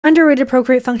underrated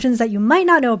Procreate functions that you might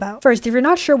not know about. First, if you're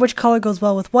not sure which color goes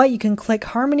well with what, you can click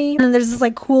harmony, and then there's this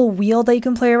like cool wheel that you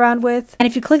can play around with. And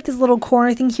if you click this little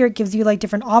corner thing here, it gives you like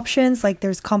different options, like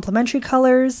there's complementary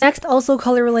colors. Next, also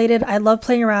color related, I love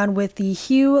playing around with the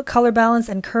hue, color balance,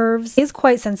 and curves. It is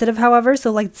quite sensitive, however,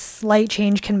 so like slight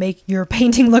change can make your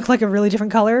painting look like a really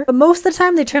different color, but most of the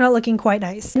time they turn out looking quite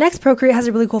nice. Next, Procreate has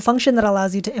a really cool function that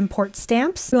allows you to import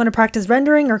stamps. If you want to practice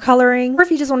rendering or coloring, or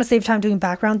if you just want to save time doing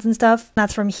backgrounds and stuff,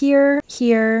 that's from here,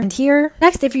 here, and here.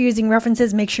 Next, if you're using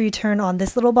references, make sure you turn on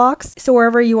this little box. So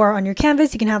wherever you are on your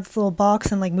canvas, you can have this little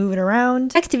box and like move it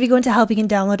around. Next, if you go into help, you can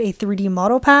download a 3D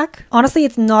model pack. Honestly,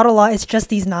 it's not a lot, it's just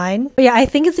these 9. But yeah, I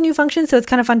think it's a new function, so it's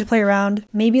kind of fun to play around.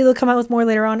 Maybe they'll come out with more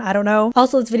later on, I don't know.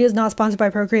 Also, this video is not sponsored by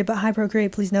Procreate, but hi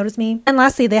Procreate, please notice me. And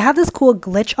lastly, they have this cool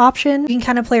glitch option. You can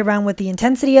kind of play around with the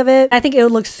intensity of it. I think it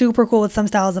would look super cool with some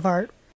styles of art.